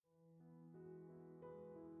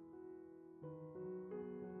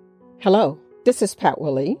Hello, this is Pat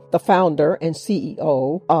Willie, the founder and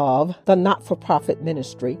CEO of the not-for-profit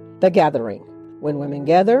ministry, The Gathering. When women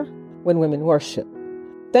gather, when women worship.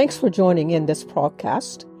 Thanks for joining in this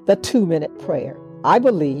podcast, The 2-Minute Prayer. I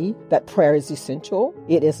believe that prayer is essential,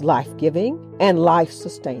 it is life-giving and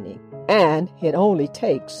life-sustaining, and it only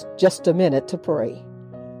takes just a minute to pray.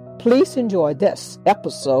 Please enjoy this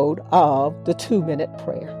episode of The 2-Minute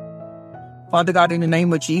Prayer. Father God, in the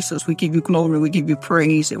name of Jesus, we give you glory, we give you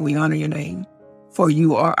praise, and we honor your name. For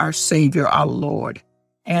you are our Savior, our Lord,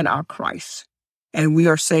 and our Christ. And we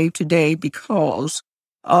are saved today because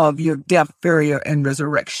of your death, burial, and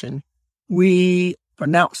resurrection. We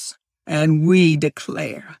pronounce and we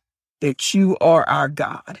declare that you are our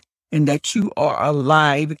God and that you are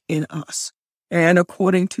alive in us. And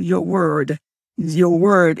according to your word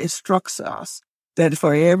instructs us that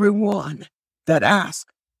for everyone that asks,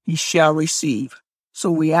 he shall receive. So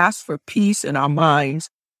we ask for peace in our minds,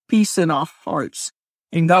 peace in our hearts.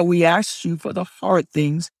 And God, we ask you for the hard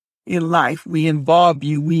things in life. We involve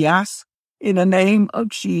you. We ask in the name of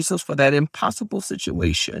Jesus for that impossible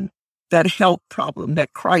situation, that health problem,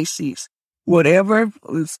 that crisis, whatever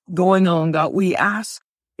is going on, God, we ask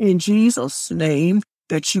in Jesus' name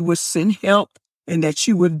that you would send help and that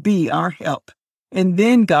you would be our help. And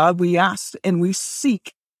then, God, we ask and we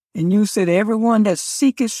seek. And you said, everyone that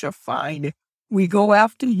seeketh shall find. We go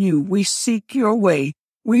after you. We seek your way.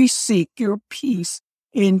 We seek your peace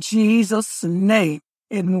in Jesus' name.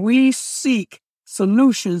 And we seek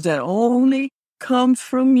solutions that only come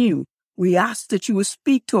from you. We ask that you would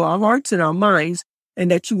speak to our hearts and our minds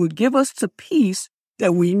and that you would give us the peace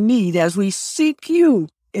that we need as we seek you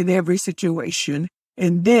in every situation.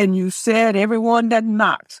 And then you said, everyone that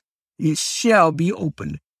knocks, it shall be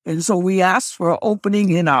opened. And so we ask for opening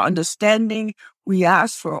in our understanding. We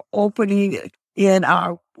ask for opening in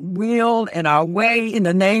our will and our way in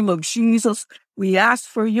the name of Jesus. We ask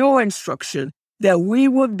for your instruction that we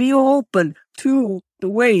would be open to the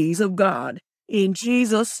ways of God in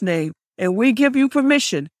Jesus' name. And we give you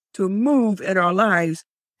permission to move in our lives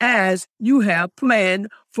as you have planned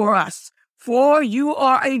for us. For you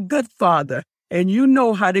are a good father and you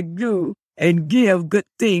know how to do and give good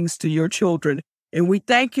things to your children. And we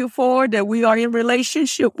thank you for that we are in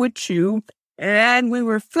relationship with you and we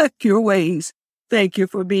reflect your ways. Thank you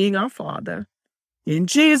for being our Father. In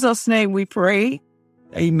Jesus' name we pray.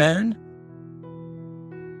 Amen.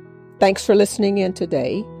 Thanks for listening in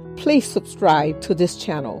today. Please subscribe to this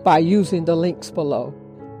channel by using the links below.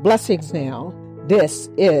 Blessings now. This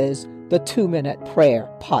is the 2-Minute Prayer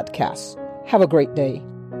Podcast. Have a great day.